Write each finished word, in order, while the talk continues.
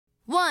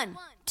1,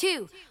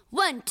 2,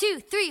 1,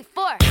 2, 3,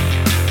 4.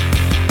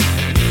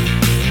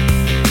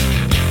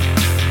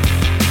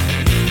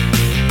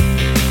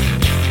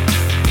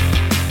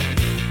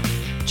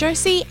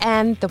 Josie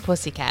and the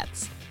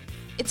Pussycats.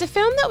 It's a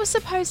film that was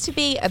supposed to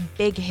be a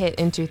big hit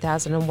in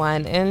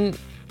 2001 and,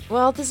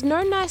 well, there's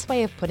no nice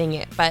way of putting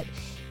it, but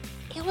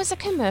it was a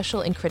commercial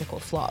and critical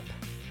flop.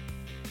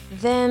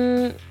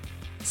 Then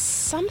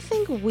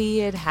something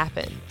weird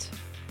happened.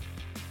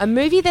 A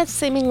movie that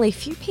seemingly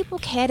few people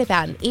cared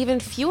about and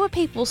even fewer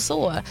people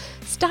saw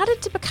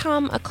started to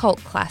become a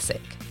cult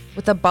classic,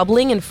 with a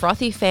bubbling and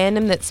frothy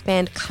fandom that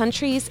spanned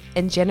countries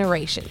and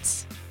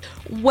generations.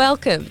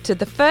 Welcome to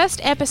the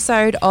first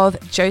episode of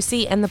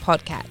Josie and the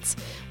Podcats,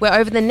 where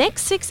over the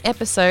next 6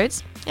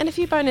 episodes, and a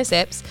few bonus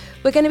eps,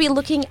 we're going to be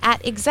looking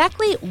at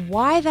exactly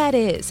why that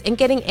is and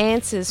getting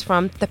answers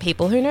from the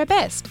people who know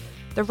best.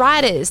 The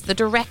writers, the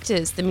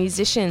directors, the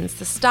musicians,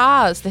 the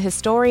stars, the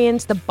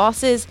historians, the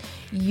bosses,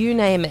 you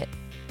name it.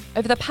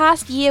 Over the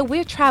past year,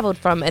 we've travelled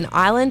from an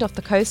island off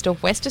the coast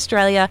of West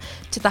Australia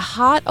to the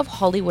heart of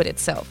Hollywood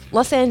itself,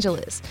 Los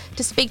Angeles,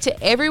 to speak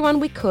to everyone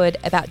we could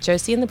about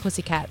Josie and the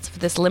Pussycats for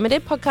this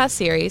limited podcast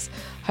series,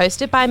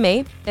 hosted by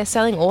me,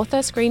 best-selling author,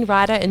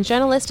 screenwriter and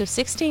journalist of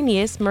 16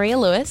 years, Maria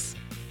Lewis.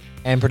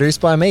 And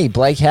produced by me,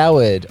 Blake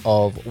Howard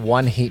of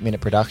One Heat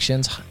Minute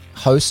Productions,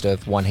 host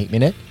of One Heat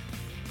Minute,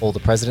 All the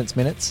President's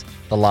Minutes,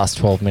 The Last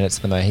 12 Minutes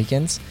of the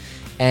Mohicans,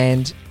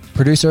 and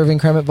producer of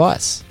Increment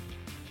Vice.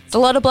 It's a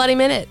lot of bloody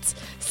minutes.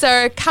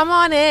 So come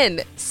on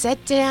in,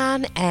 sit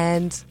down,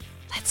 and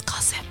let's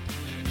gossip.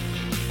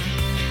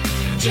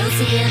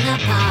 Josie and the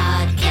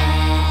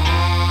Podcats.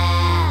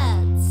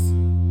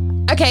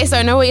 Okay, so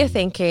I know what you're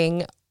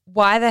thinking.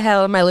 Why the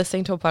hell am I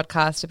listening to a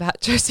podcast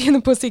about Josie and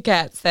the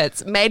Pussycats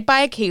that's made by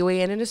a Kiwi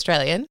and an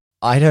Australian?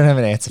 I don't have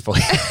an answer for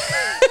you.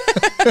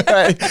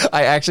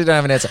 I actually don't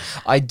have an answer.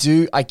 I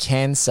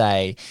can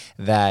say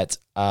that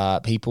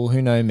people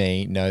who know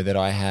me know that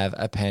I have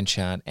a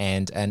penchant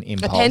and an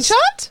impulse. A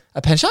penchant?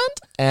 A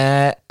penchant?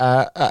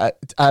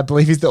 I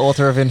believe he's the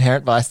author of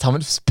Inherent Vice,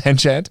 Thomas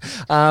Penchant.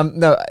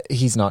 No,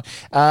 he's not.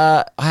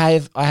 I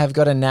have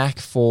got a knack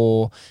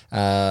for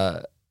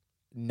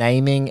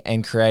naming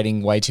and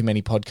creating way too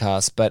many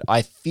podcasts, but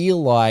I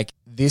feel like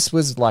this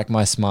was like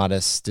my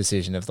smartest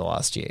decision of the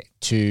last year,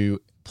 to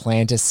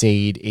plant a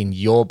seed in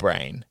your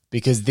brain,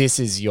 because this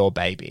is your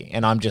baby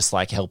and I'm just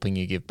like helping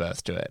you give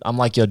birth to it. I'm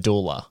like your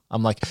doula.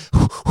 I'm like,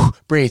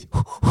 breathe,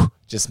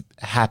 just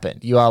happen.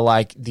 You are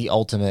like the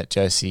ultimate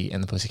Josie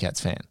and the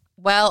Pussycats fan.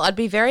 Well, I'd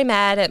be very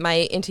mad at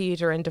my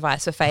intrauterine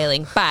device for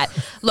failing. But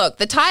look,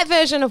 the tight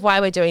version of why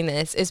we're doing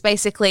this is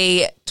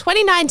basically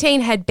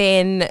 2019 had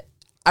been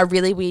a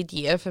really weird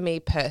year for me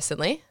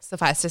personally,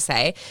 suffice to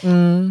say.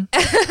 And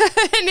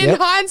in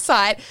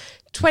hindsight,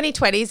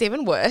 2020 is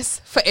even worse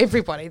for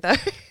everybody though.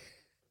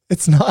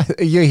 It's nice.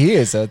 You're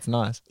here, so it's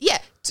nice. Yeah,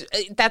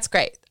 that's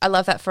great. I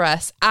love that for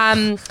us.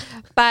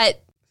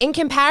 But in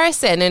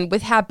comparison and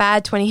with how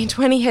bad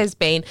 2020 has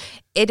been,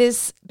 it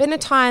has been a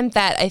time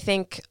that I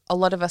think a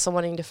lot of us are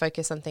wanting to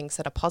focus on things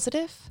that are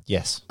positive.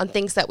 Yes. On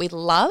things that we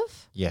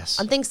love. Yes.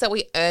 On things that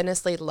we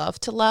earnestly love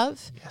to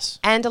love. Yes.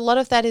 And a lot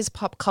of that is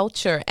pop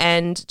culture.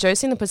 And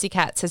Josie and the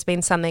Pussycats has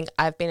been something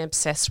I've been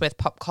obsessed with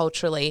pop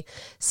culturally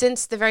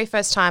since the very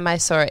first time I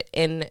saw it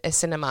in a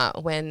cinema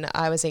when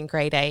I was in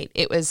grade 8.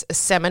 It was a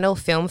seminal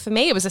film for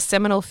me. It was a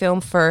seminal film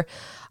for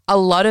a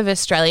lot of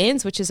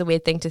Australians, which is a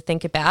weird thing to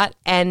think about.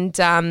 And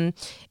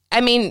I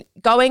mean,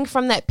 going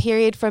from that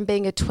period from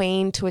being a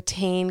tween to a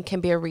teen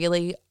can be a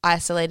really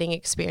isolating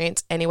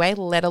experience anyway,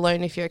 let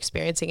alone if you're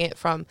experiencing it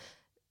from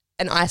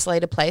an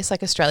isolated place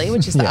like Australia,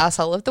 which is the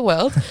arsehole of the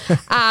world.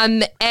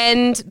 And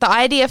the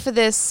idea for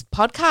this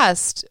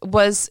podcast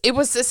was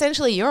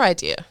essentially your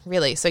idea,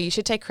 really. So you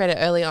should take credit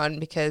early on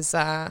because,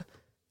 Yeah,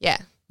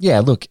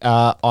 look,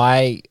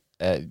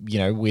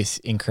 with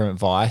Increment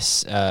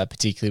Vice,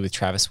 particularly with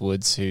Travis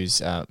Woods, who's,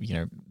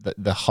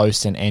 the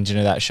host and engine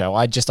of that show,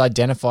 I just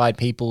identified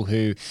people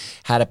who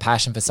had a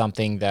passion for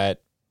something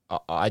that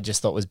I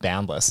just thought was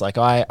boundless. Like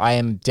I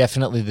am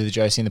definitely the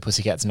Josie and the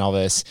Pussycats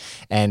novice,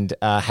 and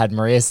had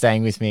Maria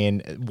staying with me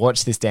and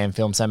watched this damn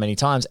film so many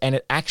times. And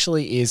it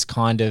actually is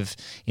kind of,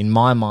 in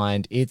my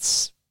mind,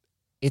 it's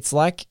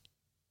like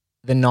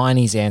the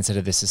 90s answer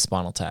to This Is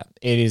Spinal Tap.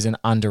 It is an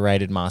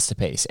underrated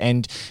masterpiece.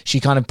 And she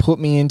kind of put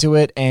me into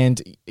it.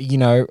 And,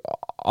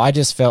 I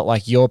just felt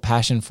like your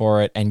passion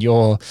for it and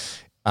your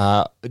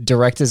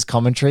director's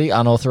commentary,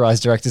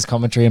 unauthorized director's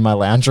commentary in my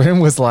lounge room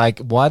was like,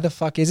 why the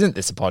fuck isn't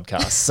this a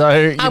podcast?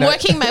 So I'm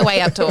working my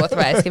way up to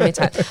authorized. Give me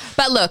time.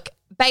 But look,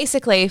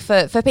 basically,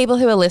 for people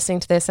who are listening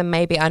to this and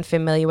maybe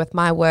unfamiliar with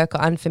my work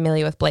or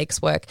unfamiliar with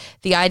Blake's work,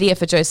 the idea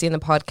for Josie and the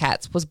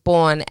Podcats was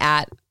born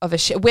out of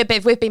we've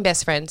been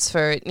best friends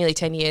for nearly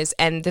 10 years,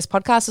 and this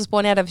podcast was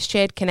born out of a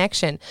shared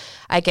connection,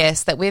 I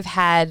guess, that we've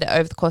had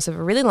over the course of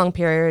a really long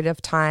period of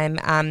time.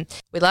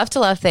 We love to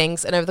love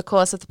things, and over the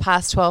course of the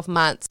past 12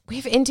 months,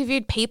 we've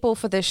interviewed people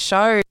for this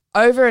show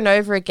over and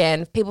over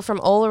again, people from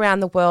all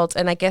around the world,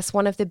 and I guess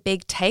one of the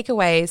big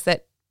takeaways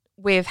that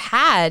we've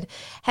had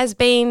has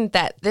been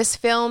that this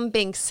film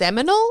being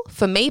seminal,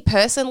 for me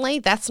personally,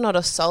 that's not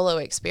a solo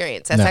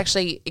experience. That's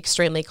actually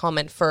extremely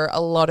common for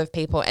a lot of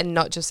people and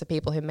not just the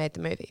people who made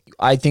the movie.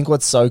 I think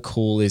what's so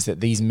cool is that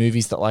these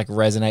movies that like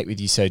resonate with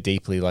you so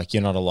deeply, like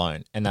you're not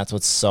alone. And that's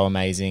what's so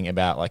amazing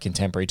about like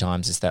contemporary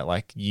times is that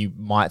like you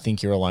might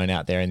think you're alone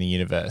out there in the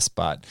universe,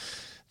 but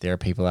there are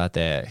people out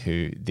there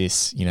who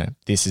this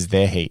is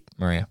their heat,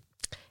 Maria.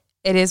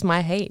 It is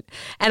my heat.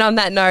 And on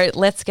that note,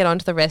 let's get on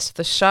to the rest of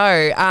the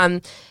show.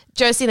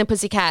 Josie and the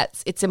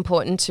Pussycats, it's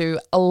important to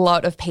a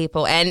lot of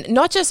people, and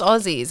not just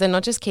Aussies and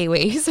not just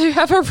Kiwis who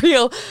have a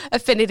real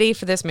affinity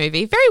for this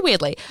movie, very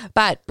weirdly,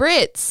 but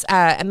Brits,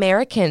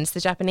 Americans, the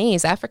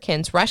Japanese,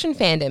 Africans, Russian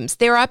fandoms.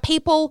 There are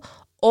people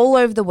all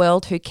over the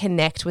world who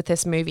connect with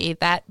this movie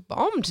that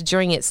bombed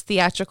during its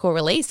theatrical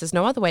release. There's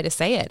no other way to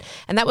say it.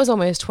 And that was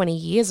almost 20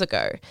 years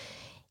ago.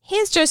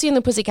 Here's Josie and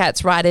the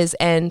Pussycats writers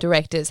and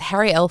directors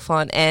Harry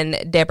Elfont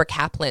and Deborah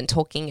Kaplan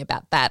talking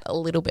about that a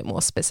little bit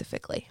more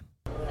specifically.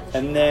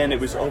 And then it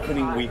was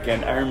opening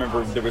weekend. I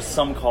remember there was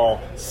some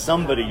call,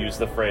 somebody used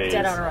the phrase,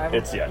 Dead on arrival.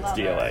 It's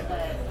DOA.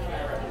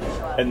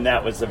 And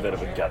that was a bit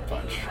of a gut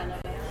punch.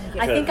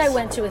 I think I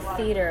went to a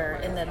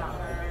theater in the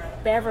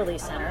Beverly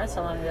Center. That's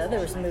how long ago. There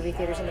were some movie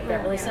theaters in the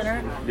Beverly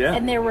Center. Yeah.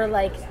 And there were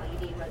like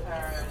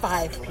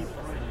 5 people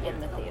in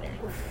the theater.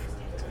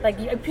 Like,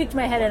 I peeked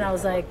my head and I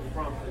was like,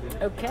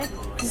 okay,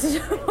 this is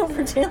what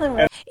we're dealing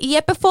with.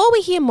 Yet before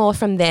we hear more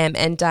from them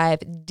and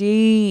dive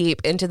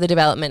deep into the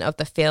development of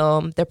the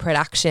film, the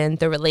production,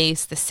 the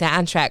release, the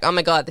soundtrack, oh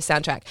my God, the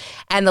soundtrack,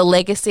 and the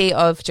legacy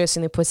of Josie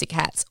and the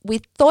Pussycats, we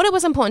thought it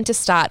was important to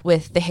start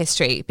with the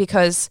history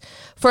because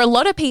for a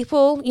lot of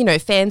people,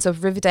 fans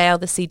of Riverdale,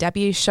 the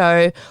CW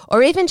show,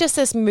 or even just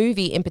this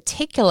movie in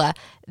particular,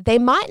 they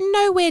might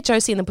know where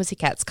Josie and the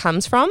Pussycats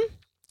comes from.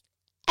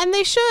 And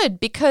they should,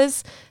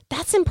 because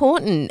that's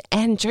important.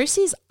 And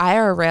Josie's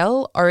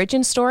IRL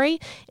origin story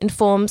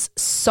informs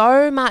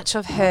so much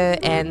of her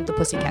and the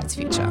Pussycats'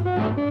 future.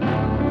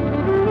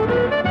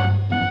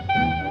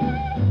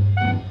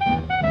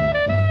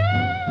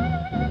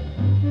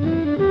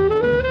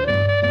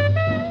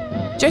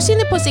 Josie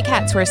and the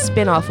Pussycats were a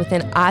spin-off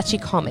within Archie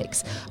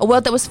Comics, a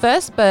world that was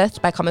first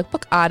birthed by comic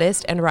book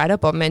artist and writer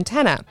Bob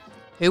Montana.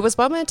 Who was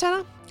Bob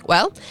Montana?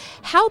 Well,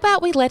 how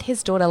about we let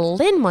his daughter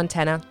Lynn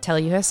Montana tell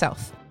you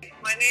herself.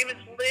 My name is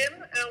Lynn,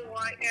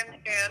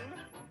 Lynn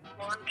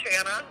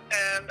Montana,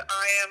 and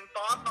I am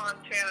Bob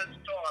Montana's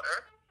daughter.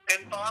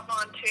 And Bob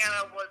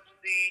Montana was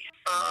the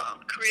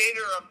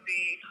creator of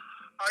the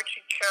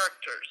Archie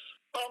characters.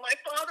 Well, my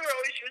father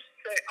always used to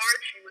say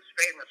Archie was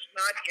famous,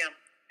 not him.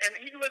 And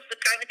he was the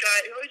kind of guy,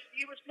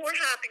 he was more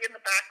happy in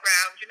the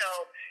background,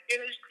 in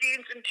his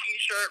jeans and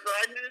T-shirt,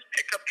 riding in his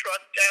pickup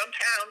truck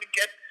downtown to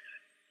get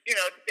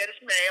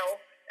his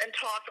mail and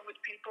talking with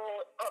people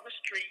on the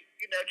street,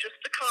 just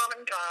a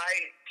common guy.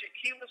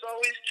 He was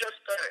always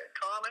just a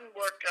common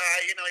work guy,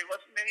 he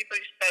wasn't anybody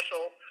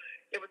special.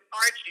 It was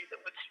Archie that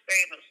was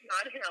famous,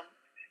 not him.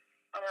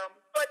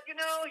 But,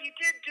 he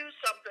did do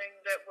something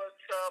that was,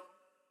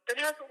 it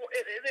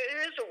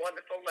is a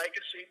wonderful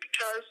legacy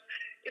because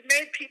it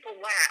made people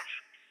laugh.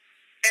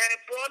 And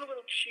it brought a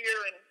little cheer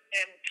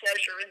and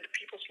pleasure into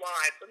people's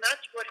lives. And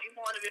that's what he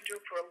wanted to do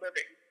for a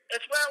living,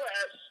 as well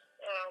as,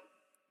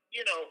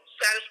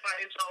 satisfy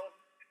his own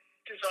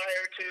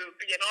desire to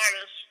be an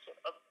artist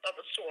of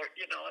a sort,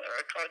 or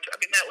a cartoon. I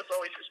mean, that was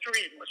always his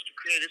dream, was to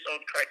create his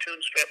own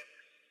cartoon strip.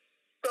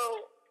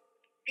 So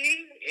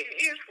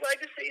his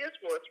legacy is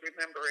worth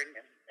remembering,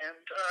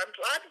 and I'm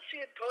glad to see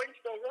it going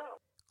so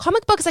well.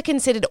 Comic books are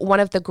considered one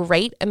of the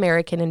great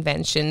American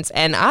inventions,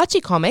 and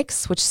Archie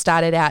Comics, which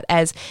started out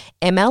as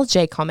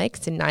MLJ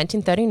Comics in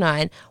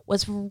 1939,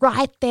 was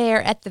right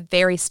there at the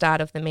very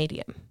start of the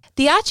medium.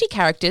 The Archie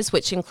characters,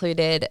 which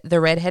included the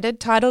red-headed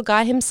title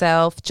guy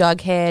himself,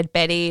 Jughead,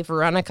 Betty,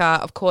 Veronica,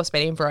 of course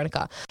Betty and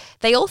Veronica,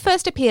 they all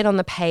first appeared on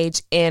the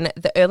page in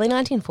the early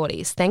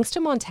 1940s thanks to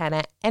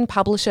Montana and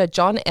publisher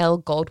John L.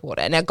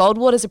 Goldwater. Now,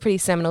 Goldwater's a pretty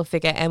seminal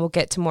figure, and we'll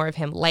get to more of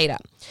him later.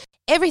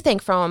 Everything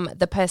from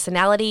the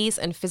personalities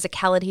and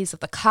physicalities of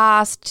the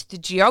cast to the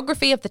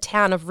geography of the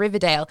town of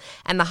Riverdale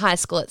and the high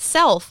school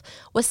itself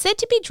was said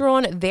to be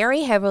drawn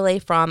very heavily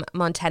from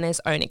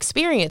Montana's own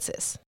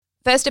experiences.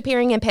 First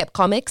appearing in Pep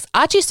Comics,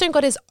 Archie soon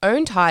got his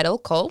own title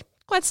called,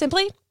 quite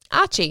simply,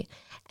 Archie.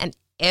 And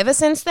ever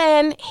since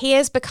then, he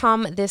has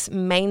become this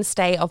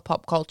mainstay of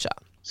pop culture.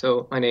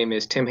 So my name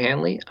is Tim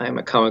Hanley. I'm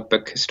a comic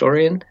book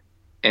historian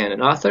and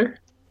an author.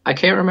 I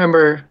can't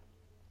remember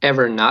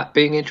ever not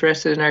being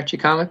interested in Archie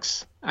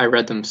comics. I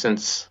read them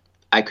since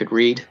I could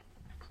read.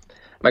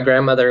 My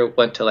grandmother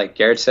went to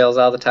yard sales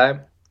all the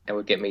time and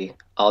would get me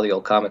all the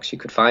old comics she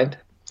could find,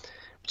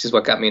 which is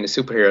what got me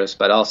into superheroes,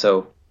 but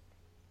also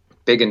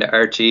big into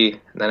Archie,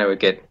 and then I would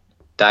get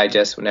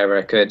digests whenever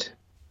I could.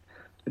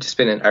 I've just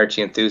been an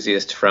Archie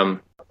enthusiast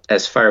from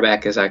as far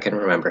back as I can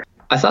remember.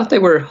 I thought they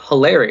were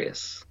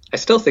hilarious. I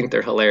still think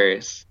they're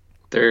hilarious.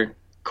 They're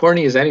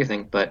corny as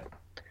anything, but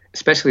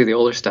especially the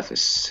older stuff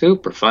is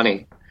super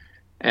funny.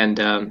 And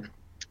I don't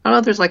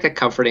know, there's a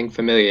comforting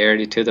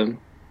familiarity to them.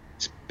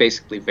 It's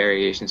basically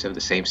variations of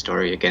the same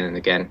story again and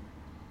again.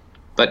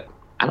 But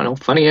I don't know,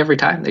 funny every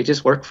time. They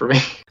just work for me.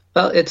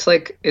 Well,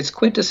 it's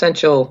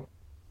quintessential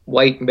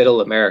white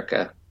middle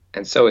America.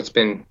 And so it's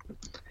been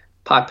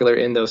popular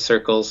in those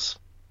circles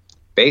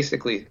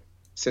basically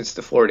since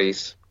the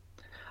 40s.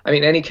 I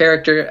mean, any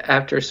character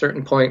after a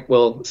certain point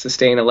will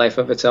sustain a life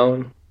of its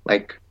own,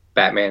 like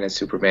Batman and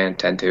Superman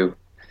tend to.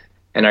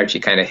 And Archie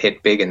kind of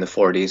hit big in the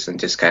 40s and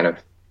just kind of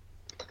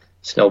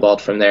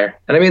snowballed from there.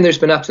 And I mean, there's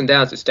been ups and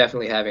downs. It's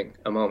definitely having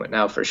a moment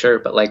now for sure.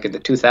 But like in the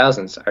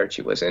 2000s,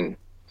 Archie was in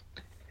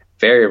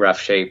very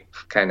rough shape,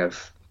 kind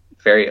of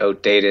very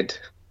outdated.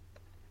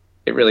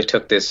 It really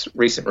took this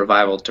recent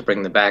revival to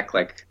bring them back.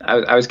 Like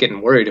I was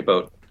getting worried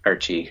about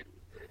Archie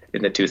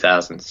in the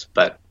 2000s,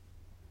 but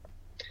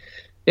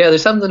yeah,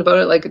 there's something about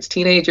it. Like it's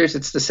teenagers,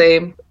 it's the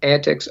same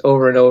antics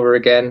over and over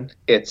again.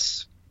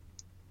 It's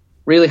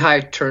really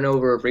high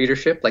turnover of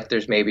readership. Like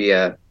there's maybe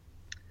a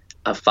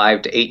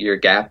 5 to 8 year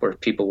gap where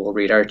people will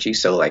read Archie.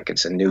 So like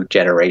it's a new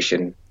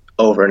generation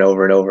over and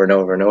over and over and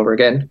over and over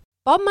again.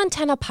 Bob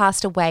Montana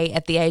passed away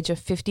at the age of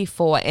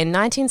 54 in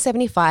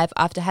 1975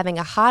 after having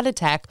a heart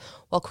attack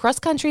while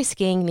cross-country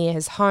skiing near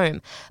his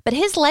home. But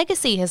his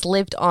legacy has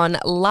lived on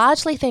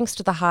largely thanks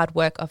to the hard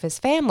work of his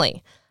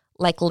family.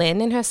 Like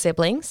Lynn and her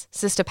siblings,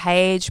 sister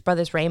Paige,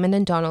 brothers Raymond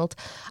and Donald,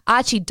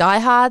 Archie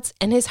diehards,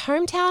 and his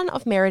hometown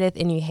of Meredith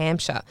in New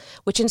Hampshire,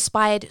 which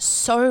inspired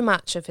so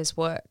much of his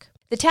work.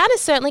 The town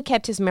has certainly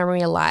kept his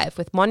memory alive,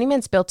 with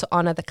monuments built to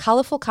honour the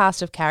colourful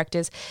cast of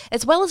characters,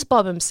 as well as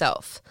Bob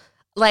himself.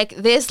 Like,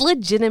 there's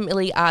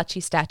legitimately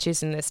Archie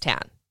statues in this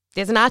town.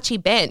 There's an Archie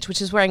bench,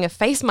 which is wearing a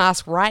face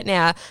mask right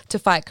now to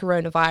fight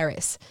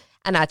coronavirus.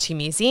 An Archie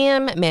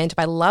museum manned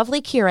by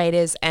lovely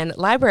curators and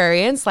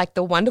librarians like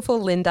the wonderful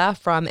Linda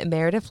from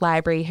Meredith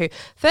Library, who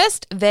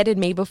first vetted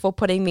me before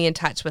putting me in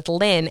touch with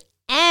Len,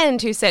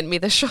 and who sent me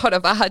the shot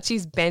of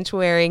Archie's bench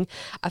wearing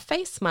a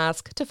face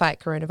mask to fight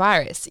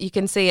coronavirus. You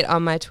can see it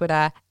on my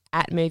Twitter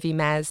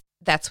 @MovieMaz.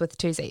 That's with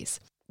 2 Z's.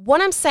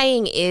 What I'm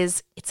saying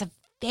is it's a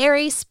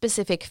very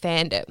specific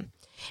fandom.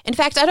 In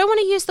fact, I don't want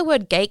to use the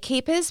word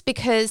gatekeepers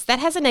because that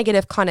has a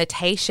negative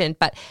connotation,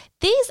 but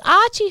these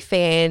Archie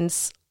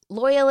fans,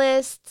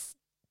 loyalists,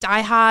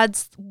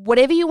 diehards,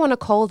 whatever you want to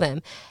call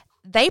them,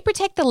 they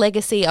protect the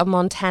legacy of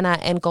Montana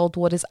and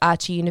Goldwater's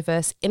Archie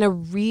universe in a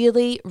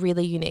really,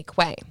 really unique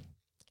way.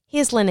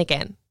 Here's Lynn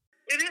again.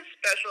 It is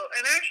special,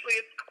 and actually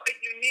it's quite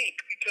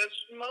unique because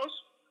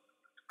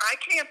I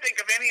can't think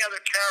of any other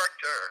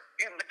character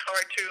in the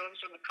cartoons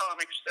and the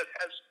comics that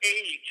has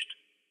aged,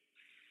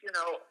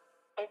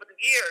 over the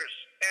years.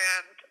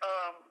 And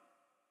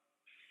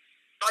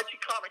Archie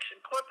Comics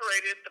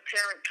Incorporated, the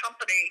parent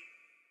company,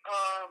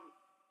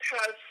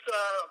 has,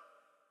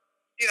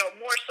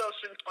 more so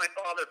since my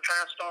father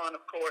passed on,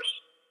 of course.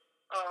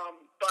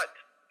 But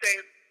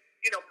they've,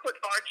 put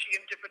Archie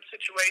in different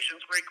situations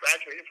where he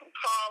graduated from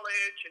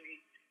college and he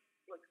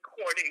was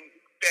courting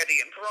Betty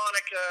and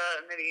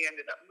Veronica, and then he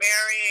ended up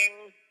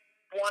marrying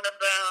one of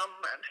them,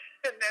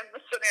 and then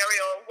the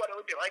scenario, what it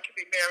would be like if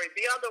he married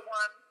the other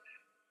one.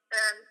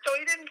 And so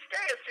he didn't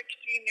stay a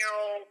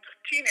 16-year-old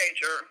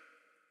teenager.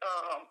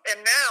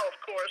 And now, of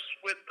course,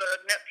 with the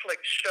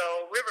Netflix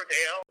show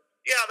Riverdale,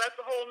 yeah, that's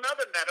a whole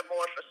nother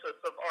metamorphosis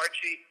of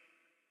Archie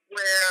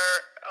where,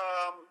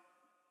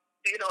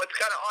 it's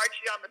kind of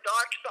Archie on the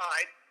dark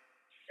side.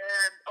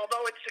 And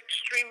although it's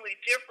extremely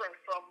different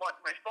from what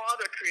my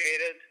father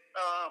created,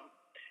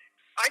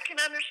 I can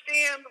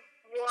understand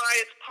why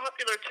it's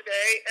popular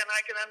today, and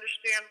I can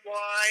understand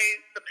why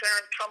the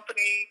parent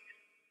company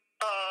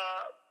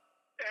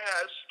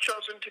has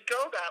chosen to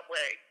go that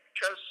way,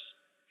 because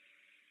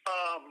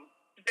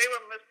they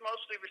were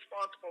mostly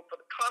responsible for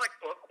the comic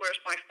book, whereas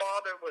my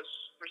father was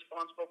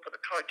responsible for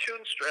the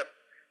cartoon strip.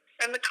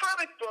 And the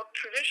comic book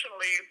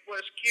traditionally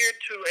was geared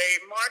to a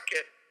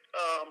market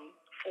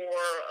for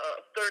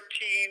 13,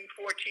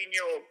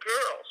 14-year-old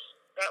girls.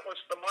 That was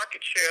the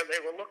market share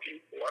they were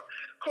looking for.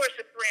 Of course,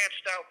 it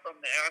branched out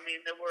from there. I mean,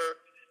 there were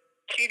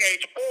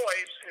teenage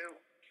boys who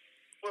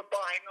were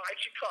buying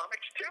Archie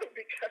comics too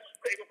because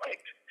they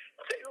liked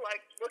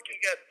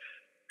looking at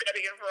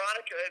Betty and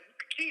Veronica in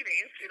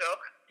bikinis,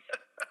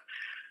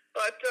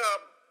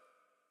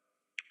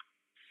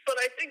 But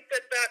I think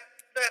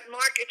that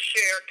market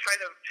share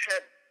kind of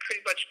had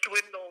pretty much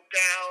dwindled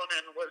down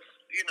and was,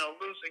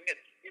 losing its,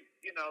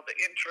 the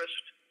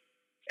interest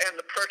and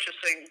the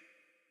purchasing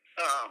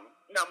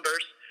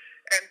numbers.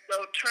 And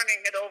so turning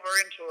it over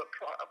into a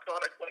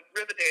product like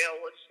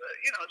Riverdale was,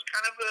 it's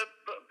kind of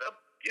a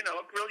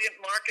brilliant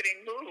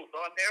marketing move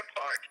on their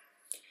part.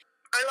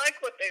 I like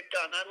what they've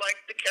done. I like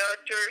the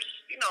characters,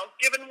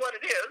 given what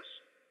it is.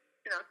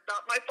 It's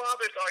not my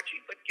father's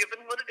Archie, but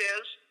given what it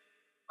is,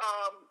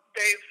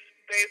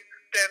 they've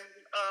been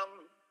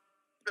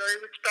very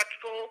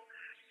respectful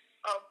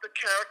of the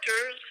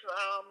characters,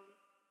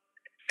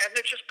 and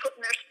they're just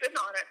putting their spin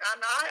on it. And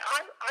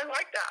I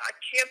like that. I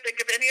can't think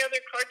of any other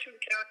cartoon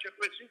character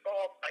who has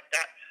evolved like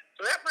that.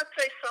 So that must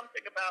say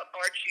something about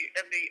Archie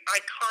and the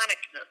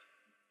iconicness,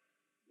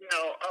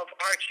 of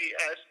Archie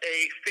as a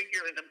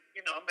figure in,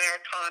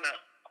 Americana.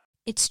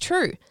 It's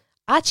true.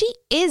 Archie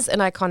is an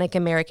iconic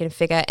American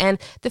figure, and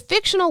the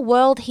fictional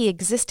world he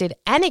existed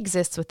and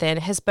exists within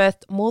has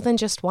birthed more than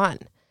just one.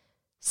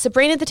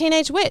 Sabrina the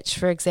Teenage Witch,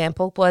 for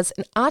example, was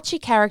an Archie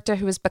character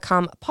who has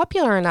become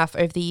popular enough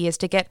over the years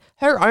to get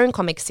her own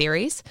comic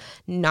series,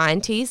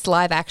 90s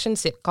live-action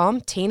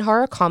sitcom, teen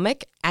horror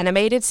comic,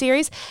 animated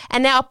series,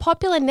 and now a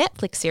popular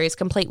Netflix series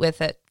complete with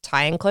a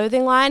tie-in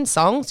clothing line,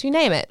 songs, you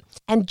name it.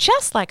 And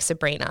just like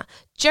Sabrina,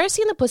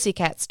 Josie and the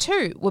Pussycats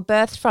too were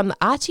birthed from the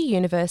Archie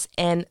universe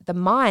and the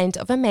mind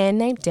of a man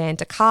named Dan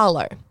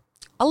DeCarlo.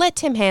 I'll let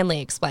Tim Hanley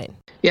explain.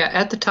 Yeah,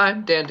 at the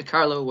time, Dan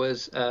DeCarlo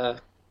was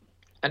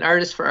an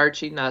artist for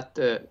Archie, not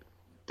the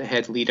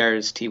head lead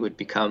artist he would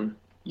become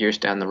years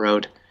down the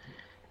road.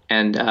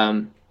 And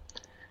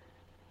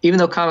even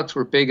though comics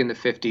were big in the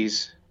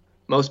 50s,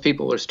 most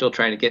people were still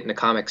trying to get into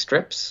comic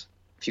strips.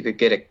 If you could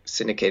get a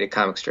syndicated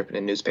comic strip in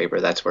a newspaper,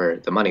 that's where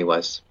the money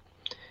was.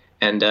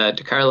 And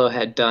DeCarlo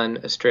had done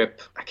a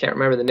strip, I can't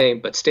remember the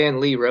name, but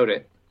Stan Lee wrote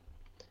it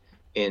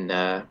in,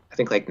 I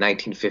think, like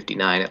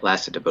 1959. It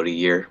lasted about a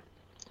year.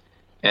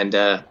 And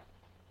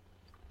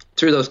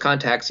through those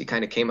contacts, he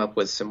kind of came up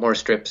with some more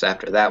strips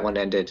after that one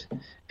ended.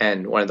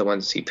 And one of the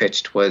ones he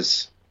pitched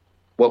was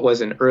what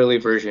was an early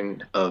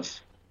version of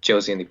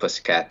Josie and the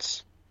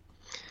Pussycats,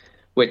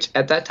 which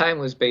at that time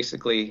was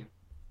basically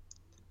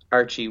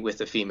Archie with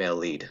a female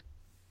lead,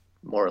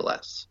 more or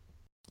less.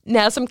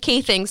 Now, some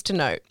key things to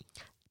note.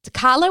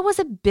 DeCarlo was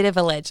a bit of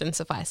a legend,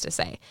 suffice to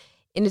say.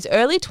 In his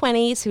early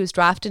 20s, he was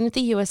drafted into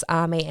the US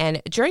Army,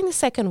 and during the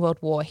Second World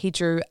War, he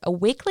drew a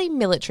weekly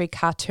military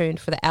cartoon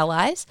for the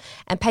Allies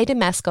and painted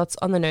mascots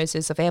on the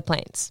noses of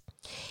airplanes.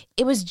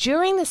 It was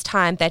during this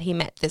time that he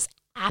met this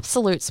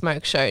absolute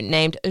smoke show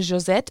named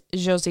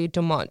Josie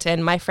Dumont,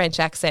 and my French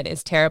accent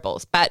is terrible,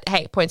 but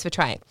hey, points for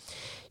trying.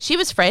 She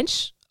was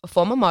French, a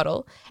former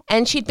model,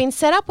 and she'd been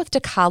set up with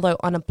DeCarlo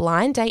on a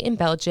blind date in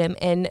Belgium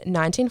in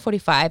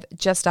 1945,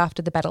 just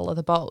after the Battle of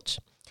the Bulge.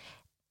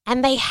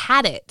 And they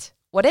had it.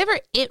 Whatever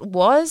it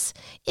was,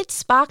 it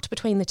sparked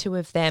between the two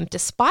of them,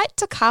 despite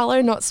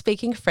DeCarlo not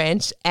speaking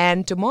French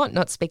and Dumont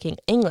not speaking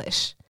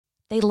English.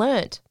 They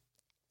learned,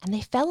 and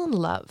they fell in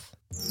love.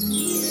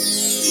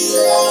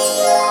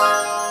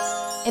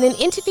 In an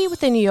interview with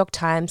the New York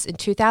Times in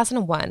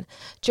 2001,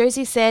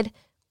 Josie said,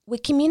 "We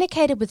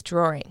communicated with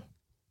drawing.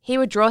 He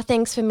would draw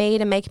things for me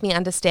to make me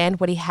understand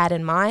what he had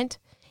in mind.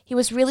 He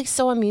was really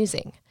so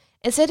amusing.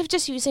 Instead of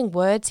just using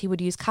words, he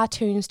would use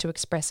cartoons to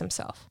express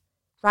himself.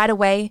 Right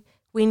away,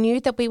 we knew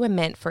that we were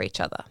meant for each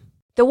other."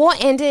 The war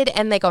ended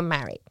and they got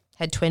married.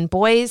 Had twin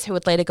boys who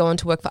would later go on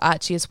to work for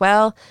Archie as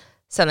well.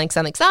 Something,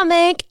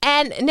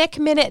 and next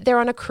minute they're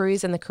on a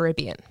cruise in the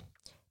Caribbean.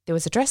 There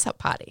was a dress-up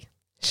party.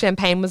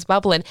 Champagne was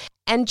bubbling,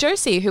 and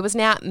Josie, who was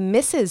now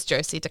Mrs.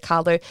 Josie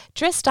DeCarlo,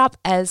 dressed up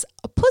as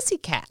a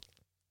pussycat.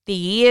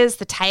 The ears,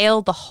 the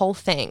tail, the whole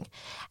thing.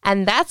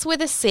 And that's where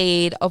the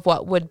seed of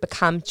what would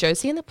become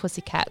Josie and the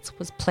Pussycats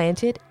was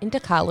planted in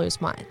DeCarlo's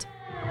mind.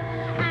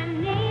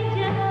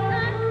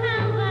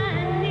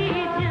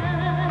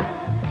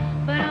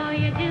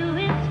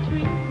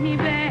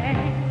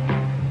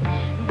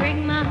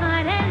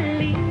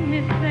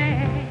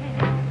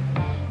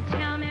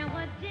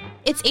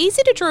 It's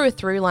easy to draw a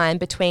through line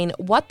between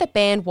what the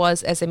band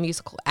was as a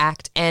musical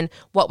act and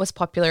what was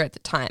popular at the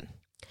time.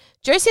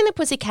 Josie and the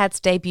Pussycats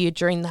debuted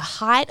during the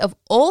height of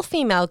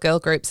all-female girl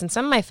groups, and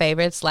some of my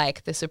favorites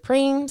like the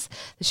Supremes,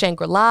 the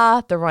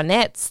Shangri-La, the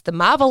Ronettes, the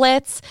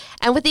Marvelettes,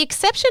 and with the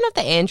exception of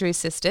the Andrews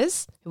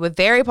Sisters, who were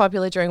very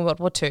popular during World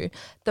War II,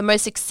 the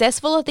most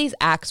successful of these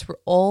acts were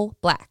all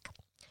black.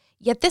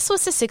 Yet this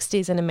was the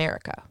 60s in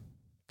America.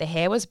 The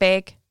hair was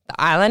big, the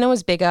eyeliner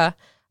was bigger,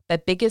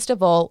 but biggest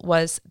of all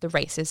was the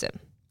racism.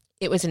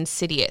 It was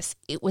insidious,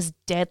 it was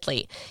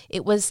deadly,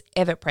 it was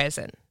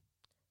ever-present.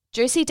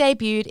 Josie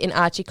debuted in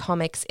Archie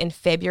Comics in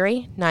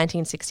February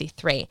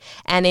 1963,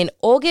 and in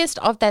August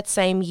of that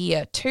same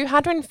year,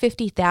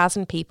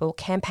 250,000 people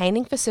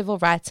campaigning for civil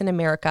rights in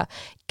America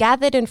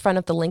gathered in front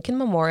of the Lincoln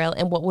Memorial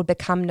in what would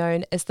become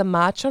known as the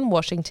March on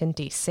Washington,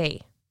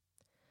 D.C.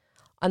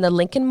 On the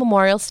Lincoln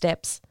Memorial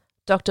steps,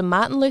 Dr.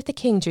 Martin Luther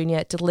King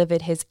Jr.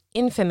 delivered his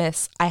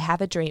infamous "I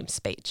Have a Dream"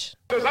 speech.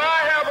 Says, "I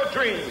have a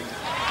dream.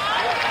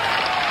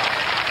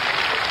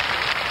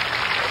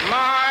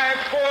 My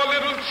 4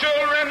 little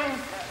children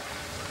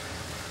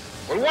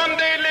will one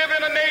day live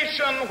in a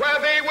nation where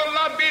they will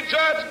not be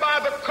judged by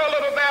the color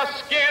of their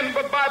skin,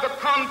 but by the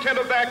content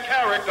of their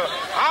character.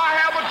 I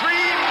have a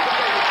dream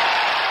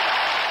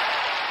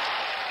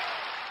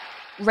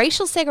today."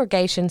 Racial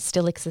segregation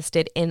still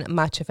existed in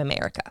much of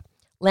America.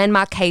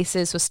 Landmark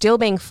cases were still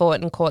being fought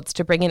in courts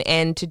to bring an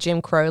end to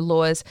Jim Crow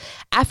laws.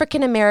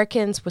 African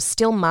Americans were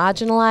still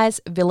marginalized,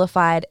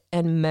 vilified,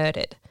 and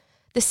murdered.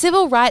 The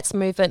civil rights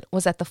movement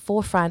was at the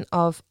forefront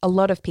of a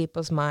lot of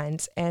people's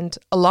minds, and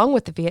along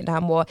with the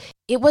Vietnam War,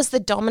 it was the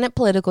dominant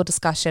political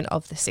discussion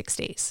of the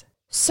 60s.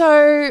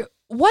 So,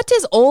 what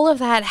does all of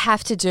that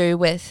have to do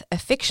with a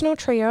fictional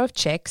trio of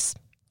chicks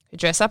who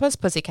dress up as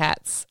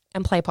pussycats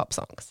and play pop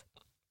songs?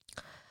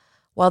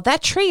 Well,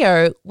 that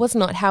trio was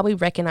not how we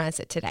recognize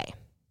it today.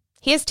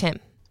 Here's Tim.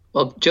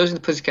 Well, Josie and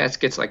the Pussycats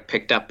gets like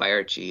picked up by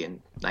Archie in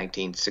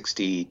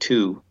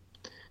 1962,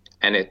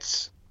 and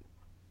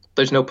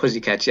there's no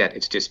Pussycats yet.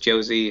 It's just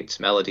Josie, it's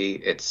Melody,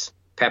 it's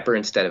Pepper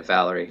instead of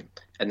Valerie,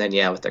 and then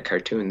with the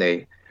cartoon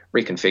they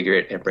reconfigure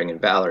it and bring in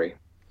Valerie.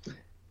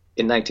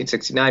 In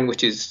 1969,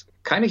 which is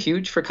kind of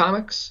huge for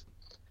comics,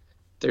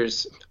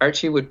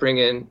 Archie would bring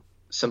in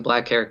some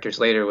black characters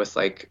later with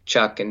like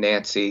Chuck and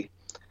Nancy,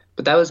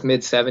 but that was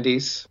mid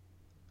 70s.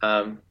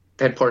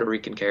 They had Puerto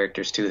Rican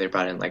characters too. They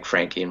brought in like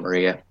Frankie and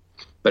Maria.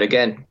 But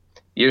again,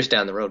 years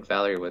down the road,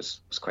 Valerie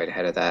was quite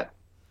ahead of that.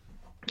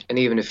 And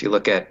even if you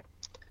look at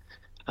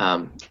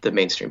the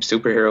mainstream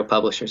superhero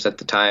publishers at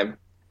the time,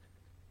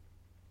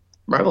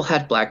 Marvel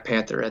had Black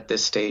Panther at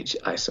this stage,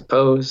 I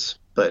suppose,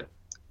 but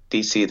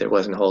DC, there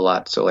wasn't a whole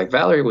lot. So like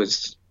Valerie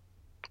was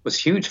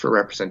huge for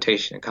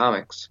representation in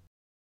comics.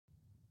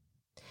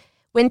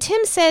 When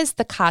Tim says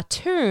the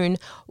cartoon,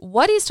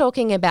 what he's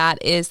talking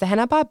about is the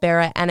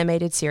Hanna-Barbera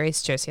animated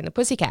series Josie and the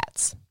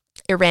Pussycats.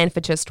 It ran for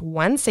just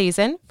one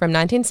season from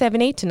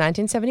 1970 to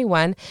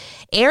 1971,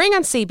 airing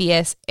on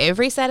CBS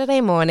every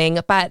Saturday morning,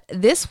 but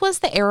this was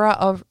the era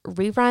of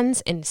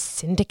reruns and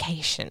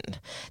syndication.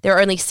 There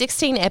were only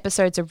 16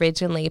 episodes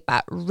originally,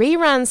 but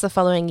reruns the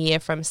following year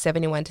from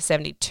 71 to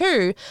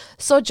 72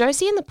 saw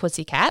Josie and the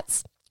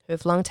Pussycats, who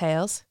have long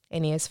tails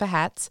and ears for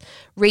hats,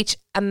 reach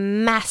a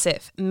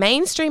massive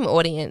mainstream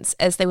audience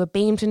as they were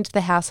beamed into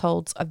the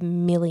households of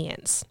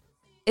millions.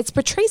 It's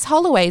Patrice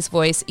Holloway's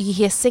voice you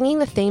hear singing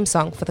the theme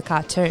song for the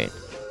cartoon.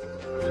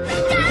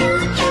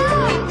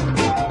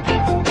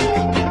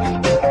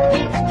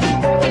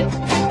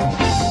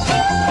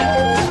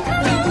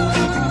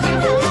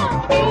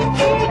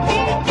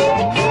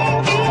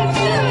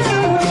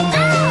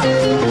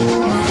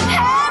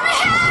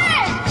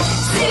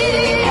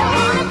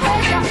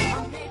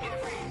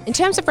 In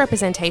terms of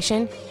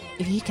representation,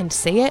 if you can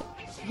see it,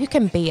 you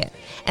can be it.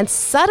 And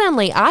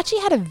suddenly, Archie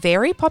had a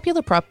very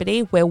popular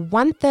property where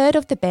 1/3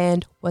 of the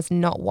band was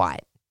not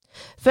white.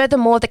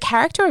 Furthermore, the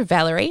character of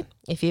Valerie,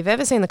 if you've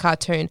ever seen the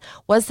cartoon,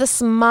 was the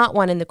smart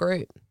one in the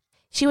group.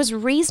 She was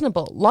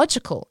reasonable,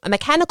 logical, a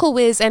mechanical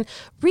whiz, and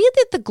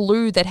really the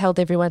glue that held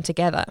everyone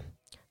together.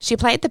 She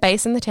played the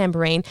bass and the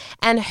tambourine,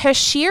 and her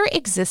sheer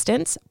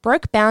existence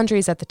broke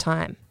boundaries at the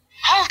time.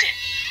 Hold it.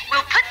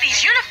 We'll put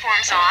these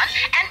uniforms on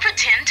and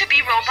pretend to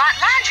be robot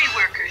laundry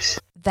workers.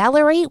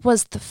 Valerie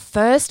was the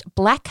first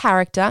black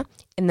character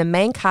in the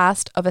main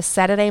cast of a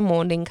Saturday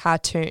morning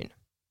cartoon.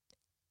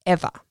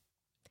 Ever.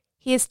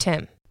 Here's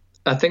Tim.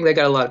 A thing they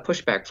got a lot of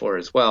pushback for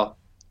as well,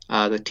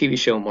 the TV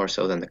show more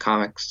so than the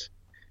comics.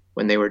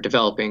 When they were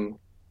developing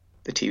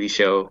the TV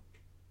show,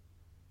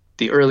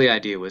 the early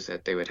idea was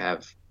that they would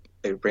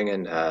bring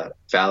in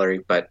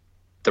Valerie, but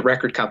the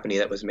record company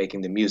that was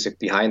making the music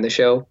behind the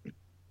show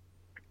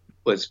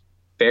was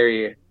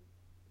very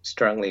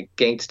strongly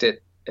against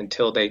it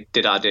until they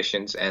did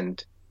auditions,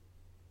 and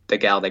the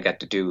gal they got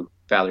to do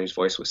Valerie's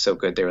voice was so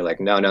good they were like,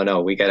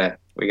 no, we gotta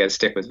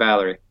stick with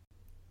Valerie.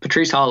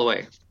 Patrice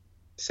Holloway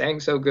sang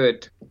so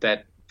good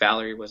that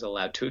Valerie was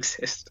allowed to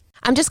exist.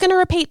 I'm just going to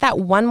repeat that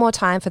one more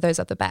time for those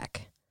at the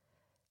back.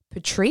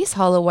 Patrice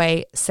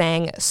Holloway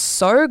sang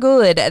so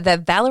good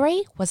that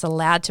Valerie was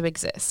allowed to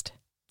exist.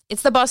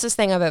 It's the bossest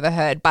thing I've ever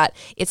heard, but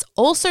it's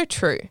also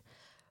true.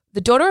 The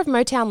daughter of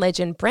Motown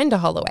legend Brenda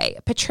Holloway,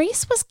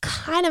 Patrice was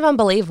kind of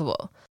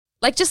unbelievable.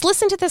 Like, just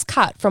listen to this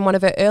cut from one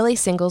of her early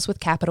singles with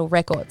Capitol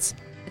Records.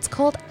 It's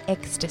called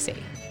Ecstasy.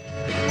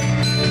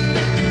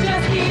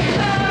 Just keep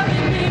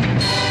loving me.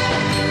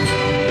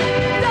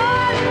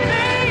 Darling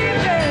baby.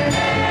 Help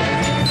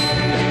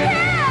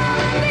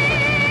me.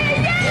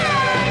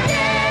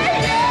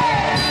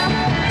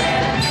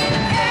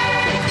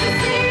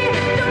 Ecstasy.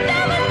 Don't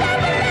ever stop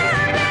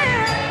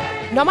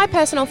loving. Not my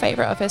personal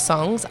favourite of her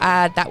songs.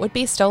 That would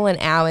be Stolen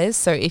Hours.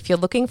 So if you're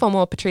looking for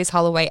more Patrice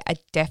Holloway, I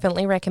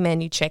definitely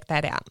recommend you check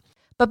that out.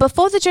 But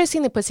before the Josie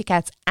and the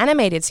Pussycats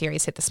animated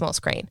series hit the small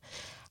screen,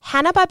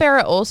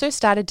 Hanna-Barbera also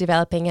started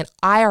developing an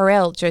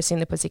IRL Josie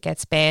and the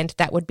Pussycats band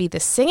that would be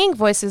the singing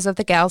voices of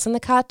the gals in the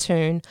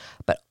cartoon,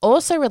 but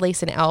also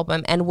release an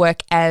album and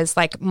work as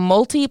like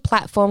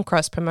multi-platform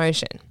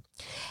cross-promotion.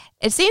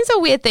 It seems a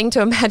weird thing to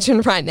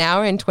imagine right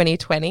now in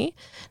 2020.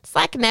 It's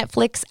like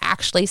Netflix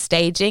actually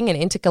staging an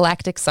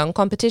intergalactic song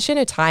competition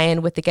to tie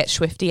in with the Get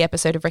Swifty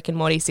episode of Rick and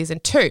Morty Season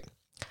 2.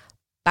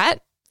 But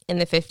in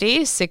the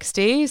 50s,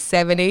 60s,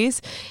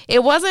 70s,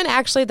 it wasn't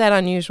actually that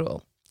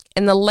unusual.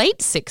 In the late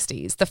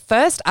 60s, the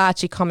first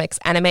Archie Comics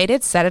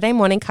animated Saturday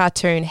morning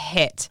cartoon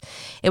hit.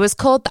 It was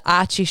called The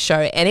Archie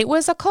Show, and it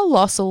was a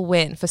colossal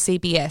win for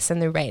CBS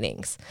and the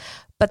ratings.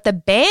 But the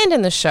band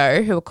in the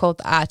show, who were called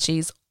the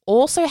Archies,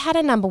 also had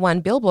a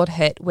 #1 Billboard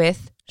hit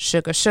with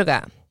Sugar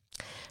Sugar.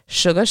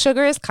 Sugar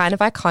Sugar is kind of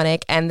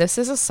iconic, and this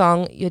is a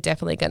song you're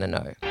definitely going to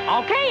know.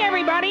 Okay,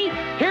 everybody,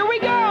 here we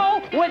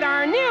go with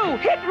our new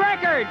hit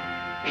record,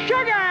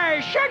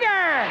 Sugar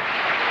Sugar.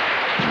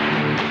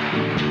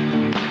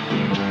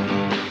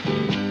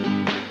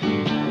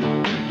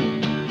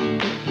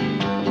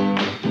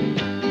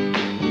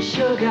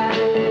 Sugar,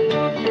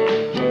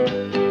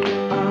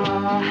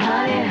 oh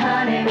honey,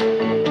 honey,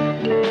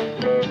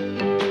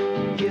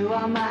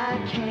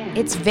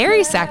 It's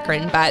very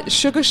saccharine, but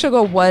Sugar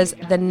Sugar was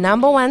the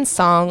 #1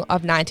 song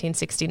of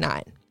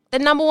 1969. The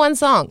 #1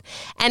 song.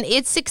 And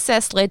its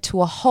success led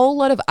to a whole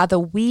lot of other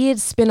weird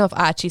spin-off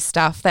Archie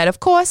stuff that, of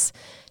course,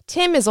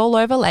 Tim is all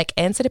over like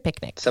ants at a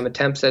picnic. Some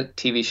attempts at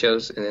TV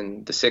shows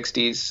in the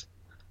 60s.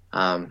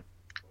 A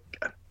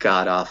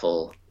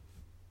god-awful,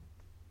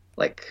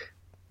 like,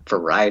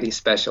 variety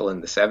special in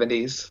the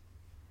 70s.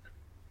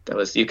 That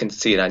was, you can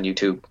see it on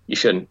YouTube. You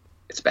shouldn't.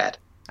 It's bad.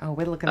 Oh,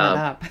 we're looking that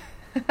up.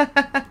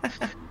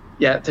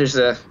 Yeah, this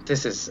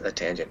is a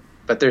tangent,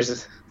 but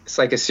it's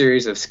like a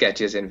series of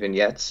sketches and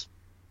vignettes.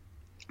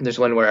 There's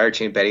one where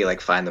Archie and Betty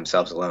like find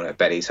themselves alone at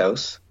Betty's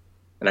house,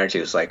 and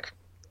Archie was like,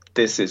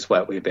 "This is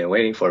what we've been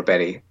waiting for,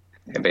 Betty,"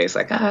 and Betty's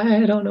like,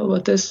 "I don't know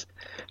about this,"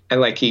 and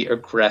like he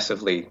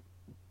aggressively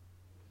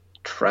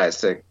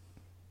tries to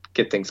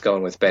get things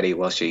going with Betty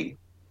while she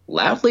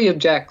loudly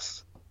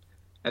objects,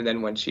 and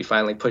then when she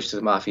finally pushes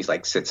him off, he's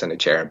like sits in a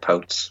chair and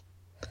pouts.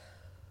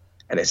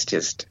 And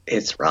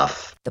it's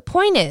rough. The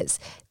point is,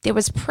 there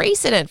was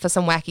precedent for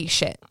some wacky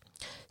shit.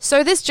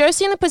 So this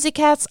Josie and the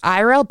Pussycats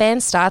IRL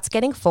band starts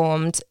getting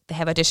formed. They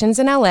have auditions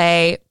in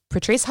LA.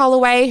 Patrice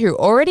Holloway, who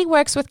already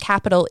works with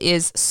Capitol,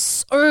 is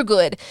so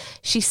good.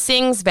 She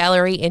sings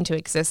Valerie into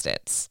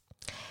existence.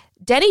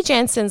 Danny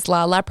Jansen's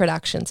La La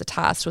Productions are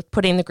tasked with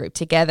putting the group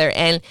together,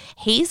 and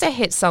he's a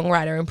hit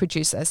songwriter and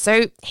producer,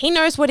 so he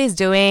knows what he's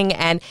doing,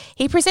 and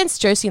he presents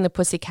Josie and the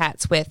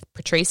Pussycats with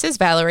Patrice as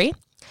Valerie,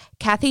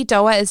 Kathy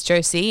Doa as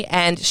Josie,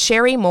 and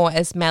Sherry Moore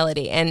as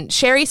Melody. And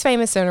Sherry's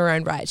famous in her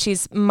own right.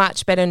 She's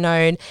much better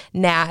known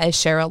now as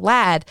Cheryl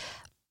Ladd.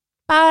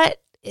 But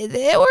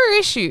there were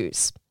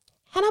issues.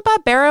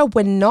 Hanna-Barbera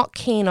were not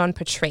keen on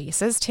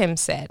Patrice, as Tim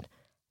said.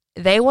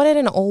 They wanted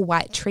an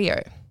all-white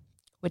trio,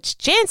 which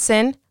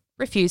Jansen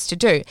refused to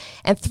do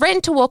and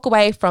threatened to walk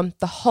away from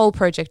the whole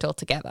project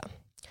altogether.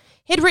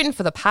 He'd written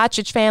for the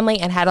Partridge Family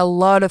and had a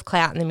lot of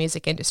clout in the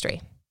music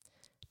industry.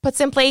 Put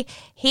simply,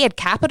 he had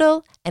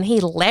capital and he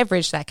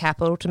leveraged that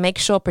capital to make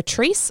sure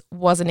Patrice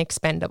wasn't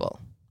expendable.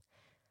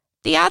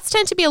 The arts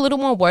tend to be a little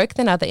more woke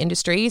than other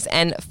industries,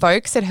 and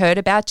folks had heard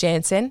about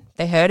Jansen.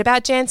 They heard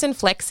about Jansen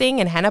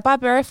flexing and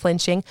Hanna-Barbera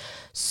flinching,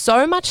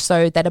 so much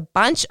so that a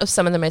bunch of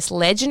some of the most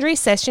legendary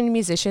session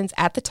musicians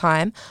at the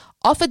time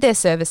offered their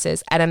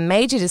services at a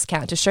major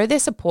discount to show their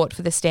support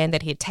for the stand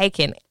that he had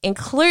taken,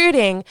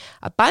 including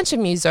a bunch of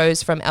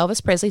musos from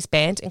Elvis Presley's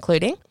band,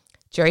 including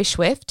Jerry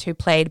Swift, who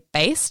played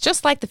bass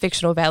just like the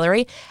fictional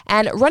Valerie,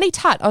 and Ronnie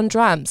Tutt on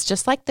drums,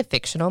 just like the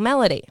fictional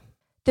Melody.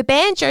 The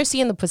band Josie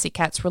and the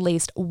Pussycats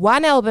released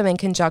one album in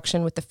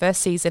conjunction with the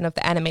first season of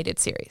the animated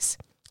series.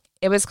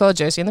 It was called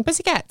Josie and the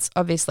Pussycats,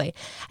 obviously,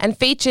 and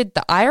featured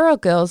the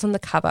IRL girls on the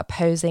cover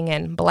posing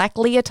in black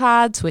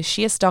leotards with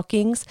sheer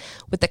stockings,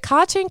 with the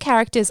cartoon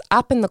characters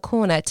up in the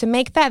corner to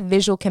make that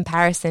visual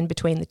comparison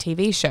between the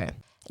TV show.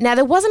 Now,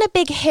 there wasn't a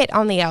big hit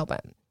on the album.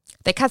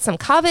 They cut some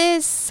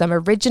covers, some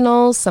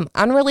originals, some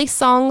unreleased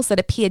songs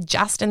that appeared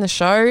just in the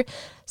show,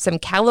 some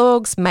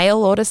Kellogg's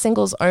mail order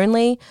singles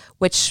only,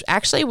 which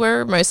actually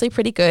were mostly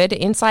pretty good.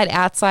 Inside,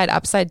 Outside,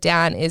 Upside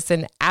Down is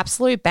an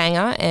absolute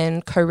banger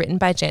and co-written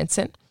by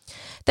Jansen.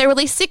 They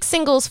released 6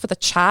 singles for the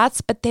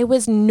charts, but there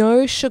was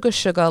no Sugar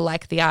Sugar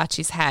like the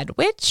Archies had,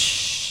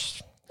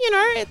 which,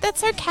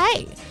 that's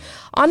okay.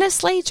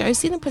 Honestly,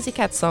 Josie and the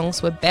Pussycat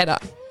songs were better.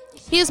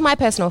 Here's my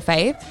personal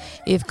fave,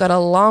 You've Got a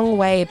Long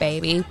Way,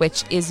 Baby,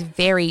 which is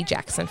very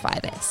Jackson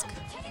 5-esque.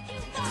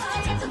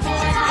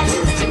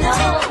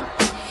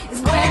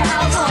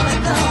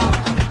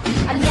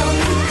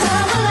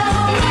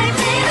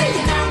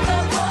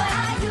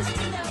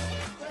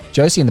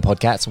 Josie and the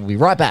Podcats will be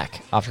right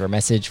back after a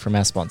message from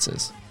our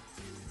sponsors.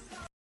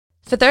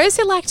 For those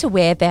who like to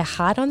wear their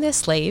heart on their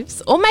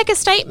sleeves or make a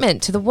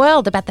statement to the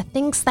world about the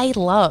things they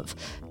love,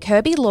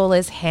 Kirby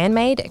Lawler's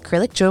handmade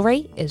acrylic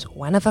jewellery is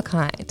one of a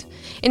kind.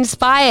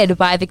 Inspired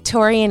by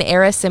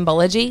Victorian-era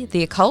symbology,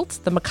 the occult,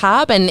 the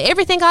macabre, and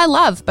everything I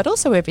love, but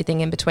also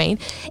everything in between,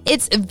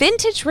 it's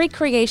vintage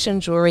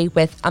recreation jewellery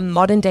with a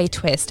modern-day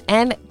twist,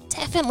 and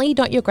definitely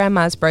not your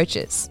grandma's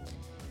brooches.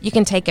 You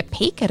can take a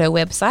peek at her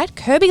website,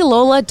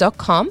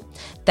 kirbylawler.com.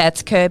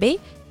 That's Kirby,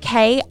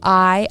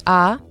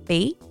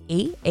 Kirbee,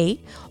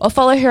 or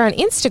follow her on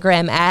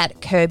Instagram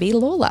at Kirby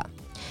Lawler.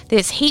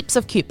 There's heaps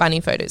of cute bunny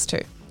photos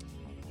too.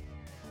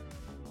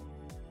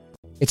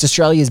 It's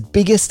Australia's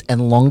biggest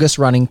and longest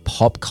running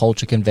pop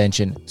culture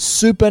convention.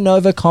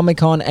 Supernova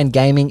Comic-Con and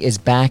Gaming is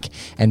back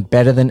and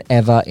better than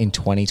ever in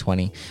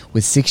 2020.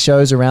 With 6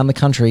 shows around the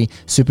country,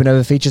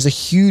 Supernova features a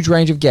huge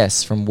range of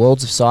guests from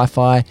worlds of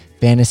sci-fi,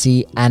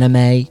 fantasy,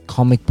 anime,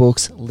 comic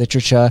books,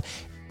 literature,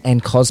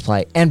 and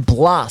cosplay, and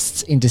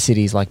blasts into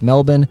cities like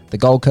Melbourne, the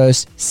Gold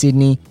Coast,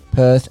 Sydney,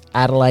 Perth,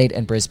 Adelaide,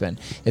 and Brisbane.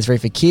 It's free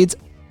for kids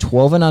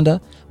 12 and under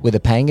with a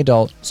paying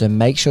adult, so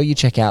make sure you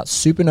check out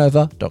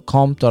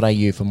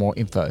supernova.com.au for more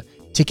info,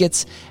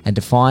 tickets, and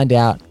to find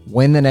out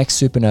when the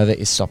next Supernova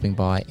is stopping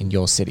by in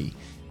your city.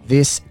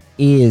 This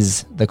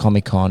is the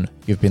Comic-Con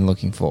you've been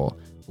looking for.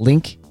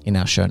 Link in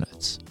our show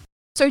notes.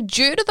 So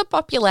due to the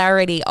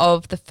popularity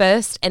of the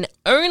first and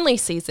only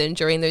season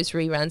during those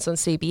reruns on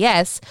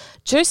CBS,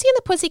 Josie and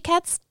the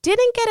Pussycats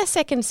didn't get a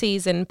second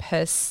season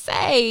per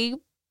se,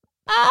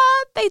 but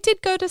they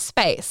did go to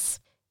space.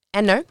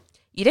 And no,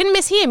 you didn't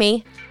mishear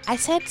me. I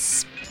said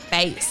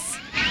space.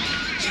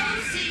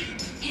 Josie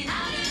in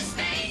outer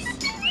space.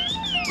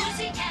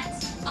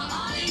 Pussycats are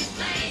all in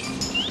place.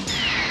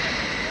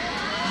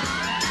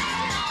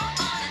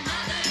 On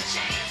another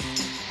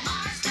chase.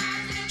 Mars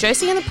stars.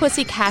 Josie and the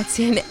Pussycats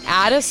in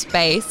Outer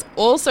Space,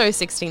 also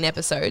 16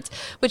 episodes,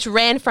 which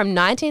ran from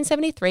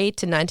 1973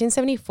 to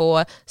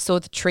 1974, saw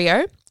the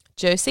trio,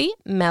 Josie,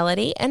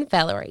 Melody, and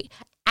Valerie,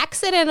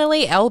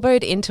 accidentally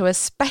elbowed into a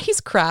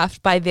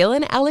spacecraft by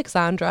villain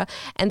Alexandra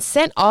and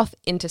sent off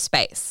into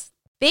space.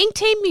 Being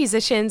team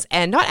musicians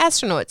and not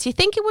astronauts, you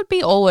think it would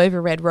be all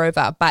over Red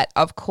Rover, but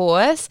of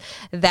course,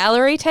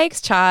 Valerie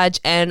takes charge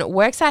and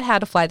works out how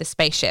to fly the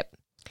spaceship.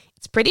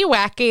 It's pretty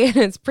wacky and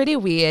it's pretty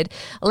weird,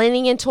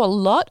 leaning into a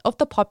lot of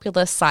the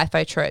popular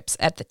sci-fi tropes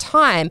at the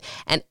time,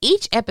 and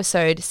each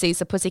episode sees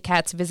the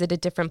Pussycats visit a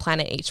different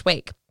planet each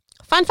week.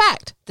 Fun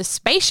fact, the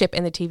spaceship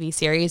in the TV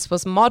series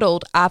was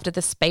modelled after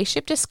the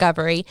spaceship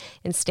Discovery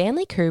in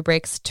Stanley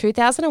Kubrick's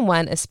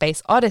 2001 A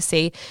Space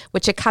Odyssey,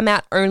 which had come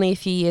out only a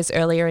few years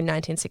earlier in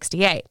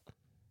 1968.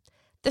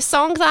 The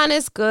songs aren't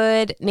as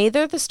good,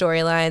 neither of the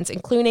storylines,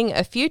 including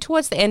a few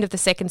towards the end of the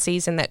second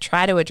season that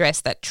try to address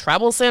that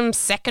troublesome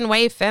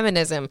second-wave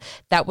feminism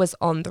that was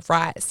on the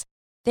rise.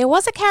 There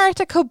was a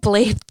character called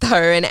Bleep, though,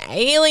 an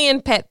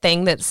alien pet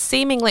thing that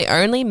seemingly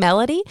only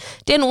Melody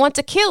didn't want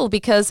to kill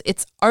because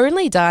its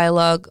only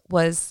dialogue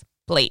was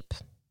bleep.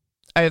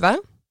 Over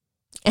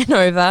and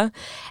over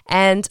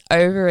and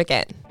over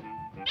again.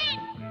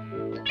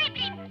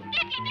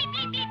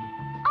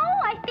 Oh,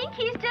 I think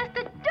he's just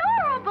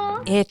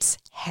adorable. It's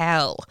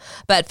hell.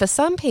 But for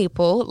some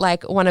people,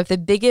 like one of the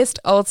biggest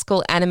old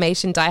school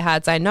animation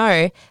diehards I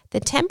know, the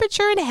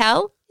temperature in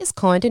hell is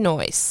kind of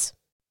nice.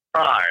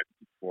 Hi,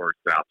 this is Forrest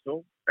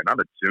Apsel, and I'm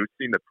a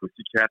Josie and the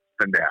Pussycats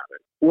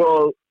fanatic.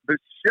 Well, the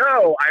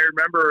show, I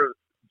remember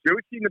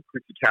Josie and the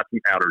Pussycats in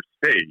Outer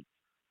Space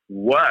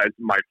was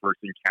my first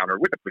encounter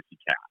with the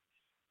Pussycats.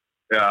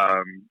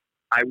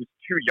 I was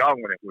too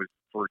young when it was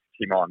first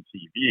came on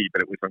TV,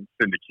 but it was on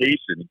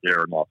syndication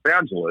here in Los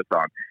Angeles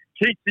on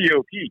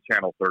KCOP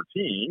Channel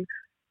 13.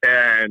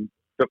 And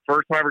the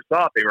first time I ever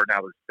saw it, they were in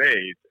outer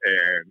space,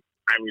 and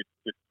I was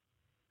just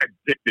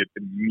addicted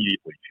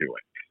immediately to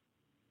it.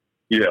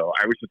 You know,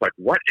 I was just like,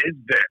 what is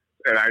this?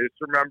 And I just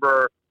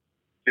remember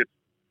just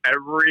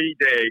every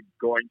day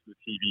going to the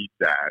TV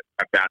set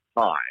at that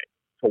time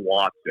to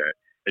watch it.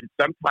 And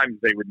sometimes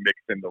they would mix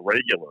in the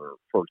regular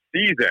first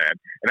season,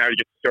 and I would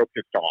get so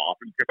pissed off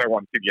because I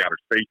wanted to see the outer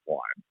space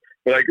one.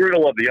 But I grew to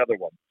love the other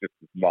ones just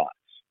as much.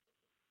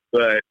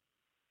 But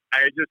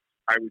I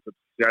was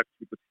obsessed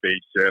with the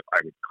spaceship. I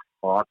would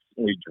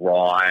constantly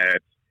draw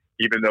it,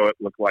 even though it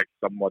looked like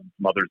someone's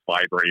mother's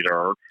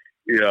vibrator.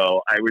 You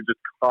know, I would just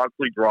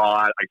constantly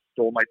draw it. I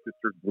stole my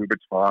sister's Louis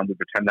Vuitton to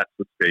pretend that's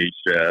the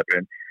spaceship.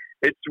 And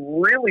it's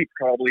really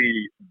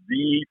probably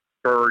the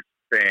first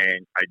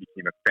thing I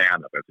became a fan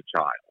of as a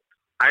child.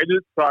 I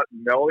just thought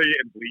Melody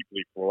and Bleep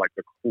Bleep were like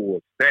the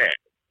coolest thing.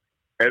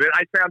 And then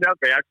I found out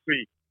they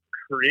actually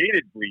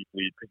created Bleep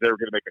Bleep because they were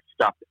going to make a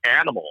stuffed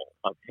animal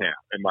of him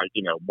and, like,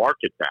 you know,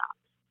 market that.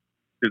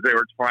 Because they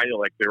were trying to,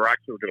 like, they were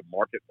actually going to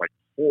market, like,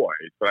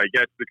 toys. But I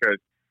guess because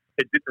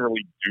it didn't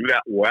really do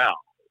that well.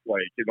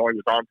 Like, it only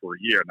was on for a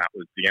year, and that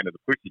was the end of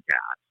the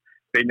Pussycats.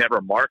 They never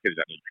marketed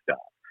any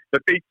stuff.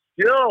 But they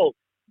still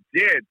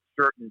did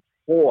certain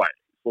toys.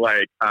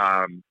 Like,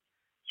 do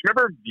you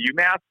remember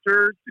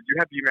Viewmasters? Did you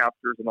have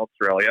Viewmasters in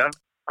Australia?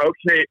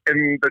 Okay,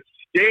 in the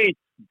States,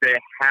 they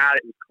had,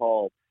 it was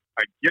called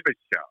a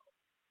Give-A-Show.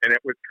 And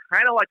it was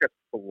kind of like a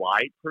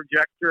slide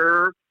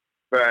projector,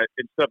 but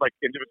instead of like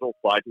individual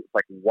slides, it was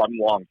like one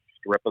long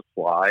strip of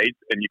slides,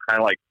 and you kind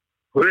of like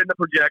put it in the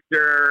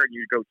projector, and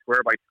you go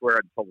square by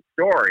square and tell the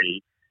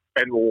story.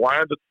 And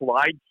one of the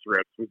slide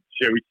strips was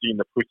Josie and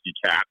the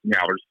Pussycats in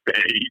outer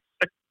space.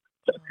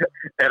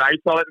 And I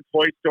saw it in the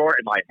toy store,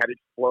 and my head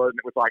exploded, and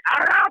it was like,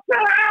 I have to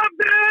have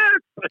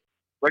this!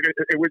 Like,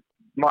 it was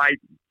my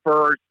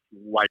first,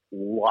 like,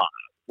 love,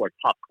 like,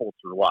 pop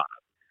culture love.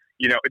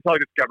 You know, until I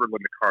discovered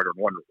Linda Carter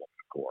and Wonder Woman,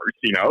 of course,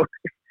 you know.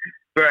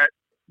 But,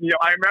 you know,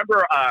 I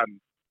remember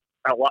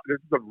a lot, this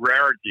is a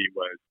rarity,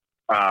 was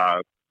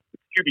the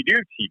Scooby-Doo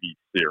TV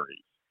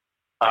series.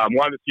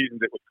 One of the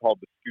seasons, it was called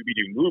the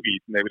Scooby-Doo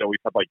Movies, and they would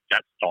always have, like,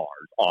 guest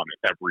stars on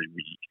it every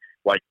week.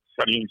 Like,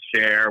 Sonny and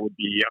Cher would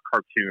be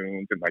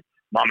cartoons, and, like,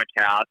 Mama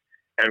Cat.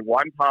 And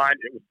one time,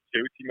 it was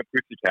Josie and the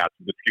Pussycats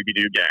with the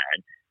Scooby-Doo gang,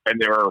 and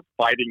they were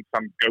fighting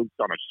some ghosts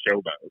on a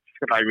showboat.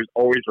 And I was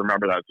always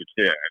remember that as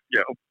a kid, you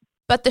know.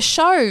 But the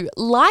show,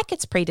 like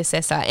its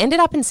predecessor, ended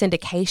up in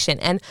syndication,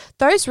 and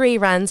those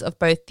reruns of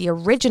both the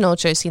original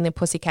Josie and the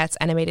Pussycats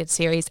animated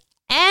series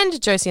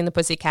and Josie and the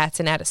Pussycats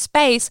in Outer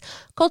Space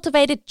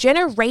cultivated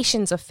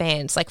generations of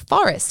fans like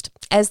Forrest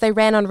as they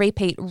ran on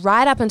repeat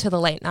right up until the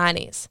late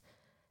 90s.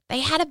 They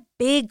had a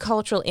big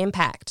cultural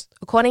impact,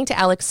 according to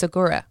Alex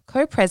Segura,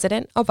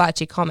 co-president of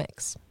Archie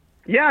Comics.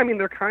 Yeah, I mean,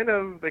 they kind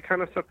of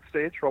set the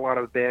stage for a lot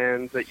of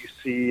bands that you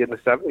see in the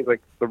 70s, like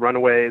the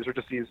Runaways, or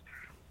just these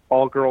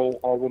all-girl,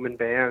 all-woman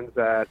bands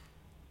that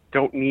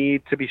don't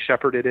need to be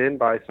shepherded in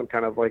by some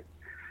kind of like,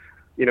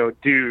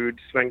 dude,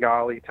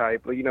 Svengali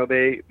type.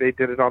 They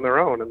did it on their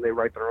own, and they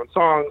write their own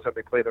songs, and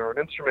they play their own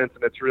instruments,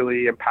 and it's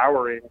really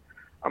empowering.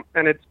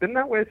 And it's been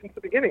that way since the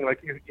beginning.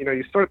 Like,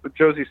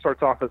 Josie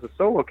starts off as a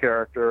solo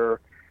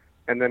character,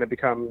 and then it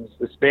becomes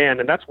this band,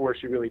 and that's where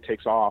she really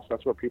takes off.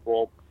 That's where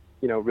people,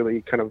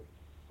 really kind of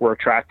were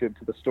attracted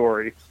to the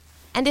story.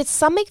 And it's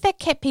something that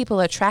kept people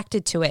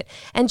attracted to it,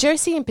 and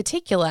Josie in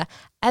particular,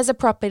 as a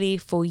property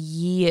for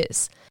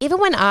years. Even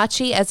when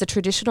Archie as a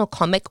traditional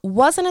comic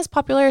wasn't as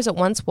popular as it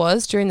once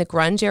was during the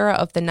grunge era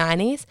of the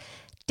 90s,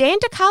 Dan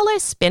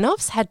DeCarlo's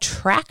spin-offs had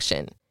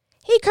traction.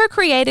 He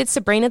co-created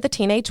Sabrina the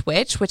Teenage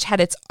Witch, which had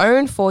its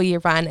own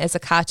 4-year run as a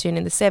cartoon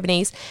in the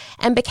 70s,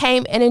 and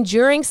became an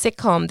enduring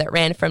sitcom that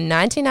ran from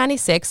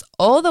 1996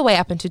 all the way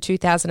up into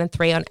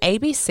 2003 on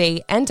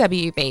ABC and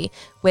WB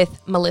with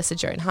Melissa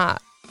Joan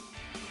Hart.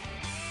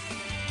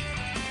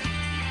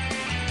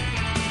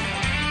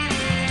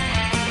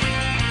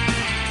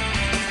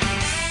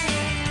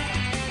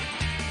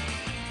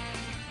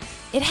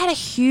 It had a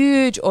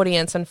huge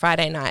audience on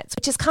Friday nights,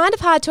 which is kind of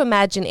hard to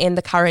imagine in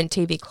the current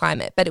TV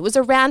climate, but it was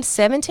around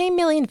 17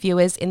 million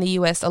viewers in the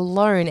US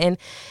alone. And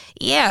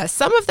yeah,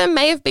 some of them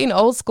may have been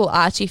old school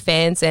Archie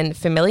fans and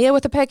familiar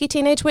with the perky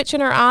teenage witch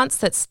and her aunts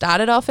that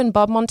started off in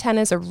Bob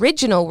Montana's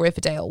original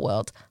Riverdale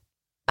world.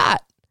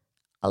 But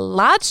a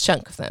large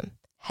chunk of them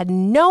had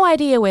no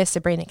idea where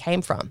Sabrina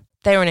came from.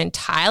 They were an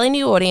entirely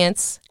new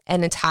audience,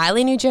 an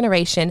entirely new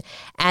generation,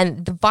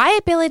 and the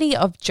viability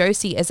of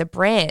Josie as a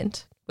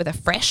brand with a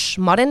fresh,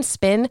 modern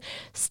spin,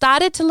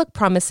 started to look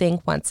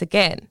promising once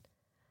again.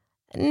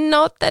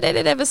 Not that it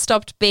had ever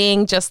stopped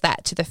being just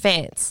that to the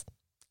fans.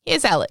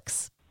 Here's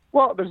Alex.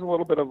 Well, there's a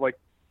little bit of like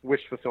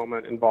wish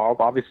fulfillment involved.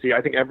 Obviously,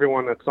 I think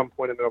everyone at some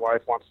point in their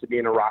life wants to be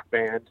in a rock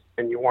band,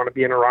 and you want to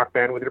be in a rock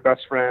band with your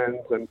best friends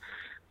and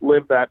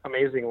live that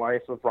amazing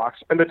life of rock.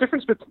 And the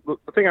difference, the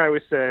thing I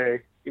always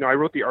say, I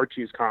wrote the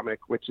Archies comic,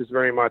 which is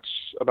very much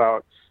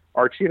about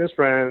Archie and his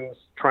friends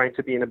trying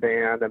to be in a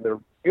band, and they're,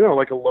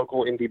 like a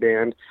local indie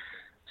band.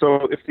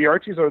 So if the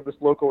Archies are this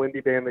local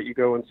indie band that you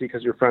go and see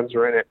because your friends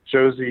are in it,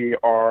 Josie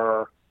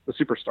are the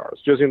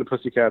superstars. Josie and the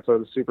Pussycats are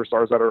the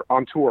superstars that are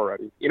on tour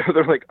already.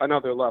 They're like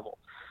another level.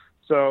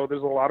 So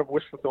there's a lot of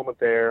wish fulfillment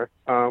there.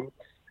 And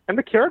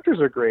the characters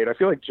are great. I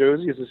feel like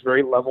Josie is this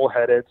very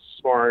level-headed,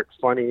 smart,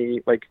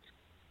 funny, like,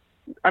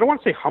 I don't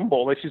want to say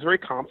humble. Like, she's very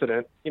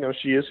confident.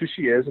 She is who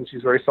she is, and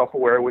she's very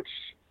self-aware, which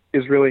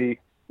is really,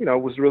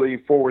 was really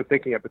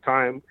forward-thinking at the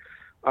time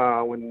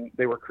when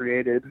they were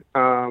created.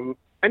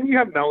 And you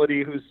have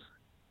Melody, who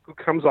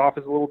comes off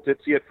as a little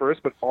ditzy at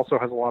first, but also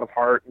has a lot of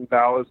heart, and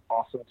Val is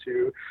awesome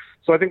too.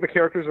 So I think the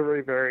characters are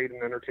really varied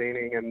and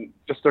entertaining, and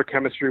just their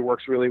chemistry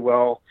works really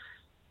well.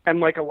 And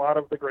like a lot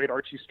of the great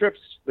Archie strips,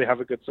 they have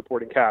a good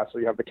supporting cast. So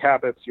you have the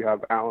Cabots, you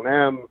have Alan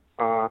M.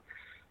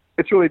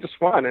 It's really just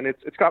fun, and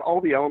it's got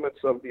all the elements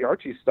of the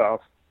Archie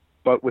stuff,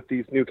 but with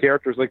these new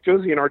characters. Like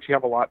Josie and Archie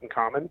have a lot in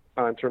common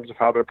in terms of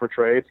how they're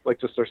portrayed, like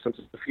just their sense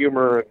of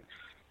humor and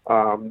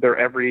their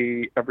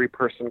every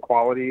person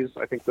qualities.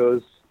 I think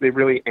they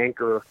really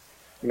anchor,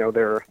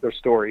 their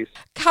stories.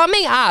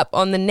 Coming up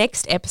on the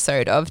next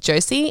episode of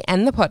Josie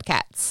and the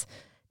Podcats,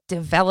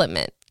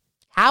 development.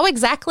 How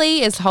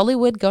exactly is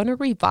Hollywood going to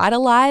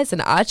revitalize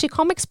an Archie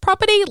Comics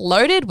property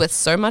loaded with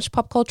so much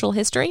pop cultural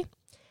history?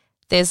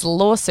 There's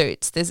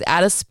lawsuits, there's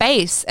Outer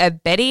Space, a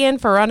Betty and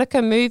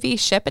Veronica movie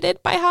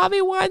shepherded by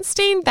Harvey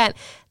Weinstein that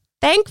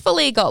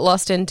thankfully got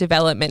lost in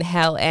development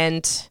hell,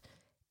 and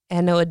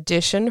an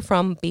audition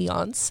from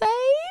Beyonce.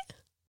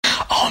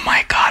 Oh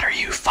my God, are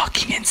you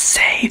fucking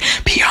insane?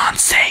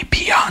 Beyonce,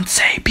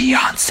 Beyonce,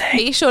 Beyonce.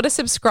 Be sure to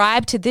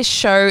subscribe to this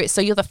show so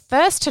you're the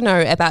first to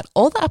know about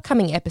all the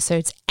upcoming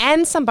episodes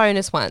and some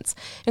bonus ones,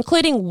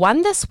 including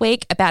one this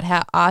week about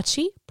how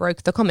Archie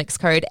broke the comics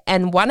code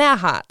and won our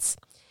hearts.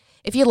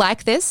 If you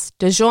like this,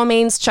 de jour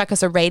means chuck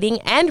us a rating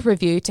and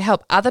review to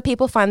help other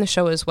people find the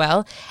show as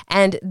well.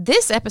 And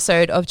this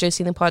episode of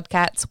Josie and the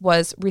Podcats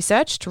was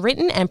researched,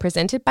 written and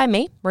presented by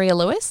me, Maria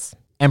Lewis.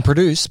 And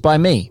produced by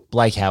me,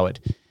 Blake Howard.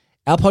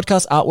 Our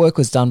podcast artwork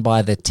was done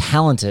by the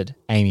talented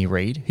Amy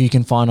Reed, who you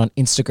can find on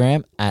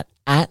Instagram at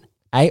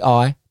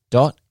ai.me.me,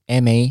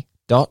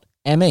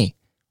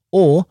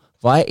 or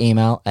via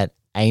email at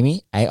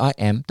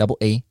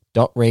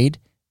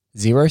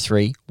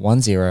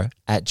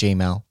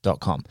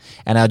amy.reed0310@gmail.com.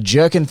 And our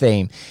jerkin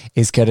theme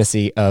is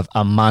courtesy of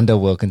Amanda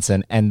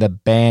Wilkinson and the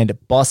band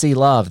Bossy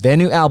Love. Their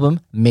new album,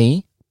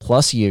 Me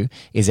Plus You,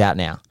 is out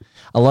now.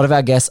 A lot of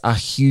our guests are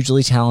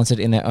hugely talented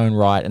in their own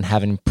right and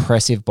have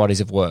impressive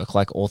bodies of work,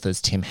 like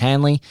authors Tim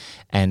Hanley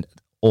and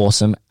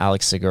awesome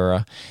Alex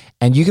Segura.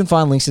 And you can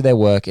find links to their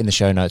work in the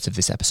show notes of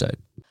this episode.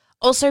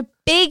 Also,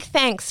 big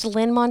thanks to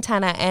Lynn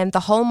Montana and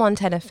the whole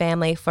Montana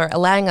family for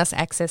allowing us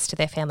access to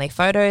their family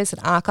photos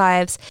and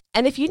archives.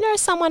 And if you know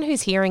someone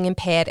who's hearing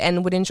impaired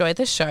and would enjoy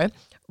this show,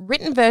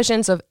 written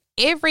versions of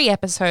every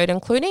episode,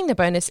 including the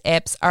bonus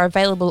eps, are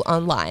available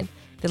online.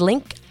 The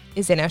link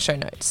is in our show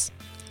notes.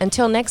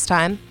 Until next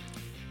time,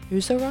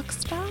 who's a rock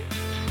star?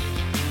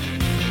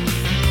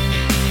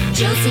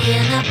 Josie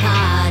and the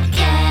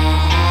Podcast.